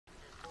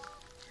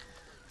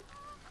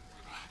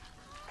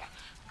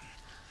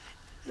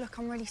Look,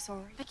 I'm really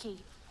sorry. Vicky,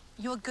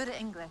 you're good at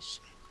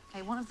English.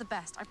 Okay, one of the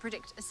best. I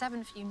predict a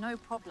 7 for you, no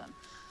problem.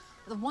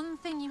 But the one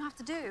thing you have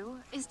to do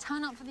is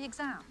turn up for the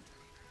exam.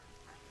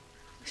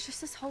 It's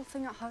just this whole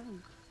thing at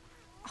home.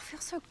 I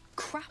feel so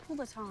crap all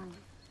the time.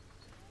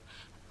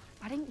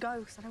 I didn't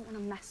go because I don't want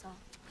to mess up.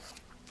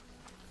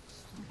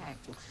 Okay.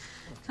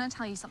 Can I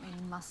tell you something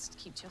you must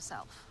keep to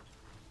yourself?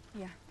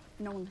 Yeah,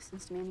 no one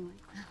listens to me anyway.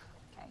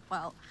 Okay,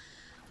 well,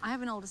 I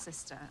have an older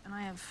sister, and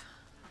I have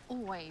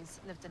always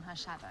lived in her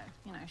shadow.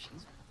 You know,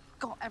 she's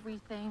got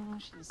everything,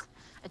 she's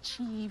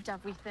achieved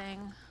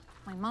everything.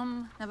 My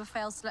mum never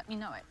fails to let me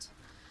know it.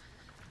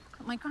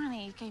 But my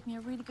granny gave me a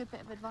really good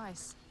bit of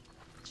advice.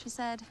 She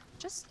said,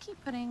 just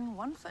keep putting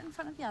one foot in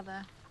front of the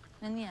other,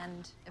 and in the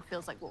end, it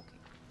feels like walking.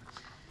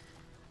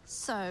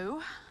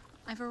 So,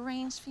 I've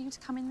arranged for you to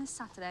come in this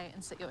Saturday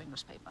and sit your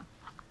English paper.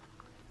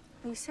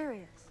 Are you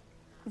serious?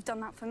 You've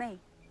done that for me?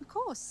 Of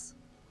course.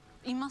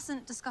 You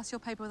mustn't discuss your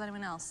paper with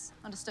anyone else,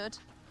 understood?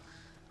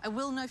 I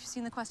will know if you've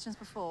seen the questions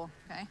before,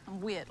 okay?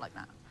 I'm weird like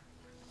that.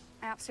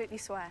 I absolutely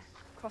swear.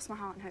 Cross my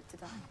heart and hope to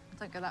die.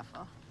 Don't go that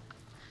far.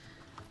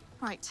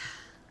 Right,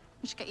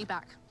 we should get you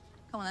back.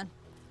 Come on, then.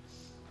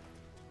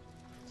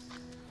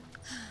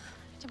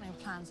 You didn't have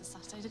any plans this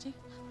Saturday, did you?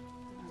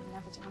 I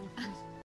never do anything.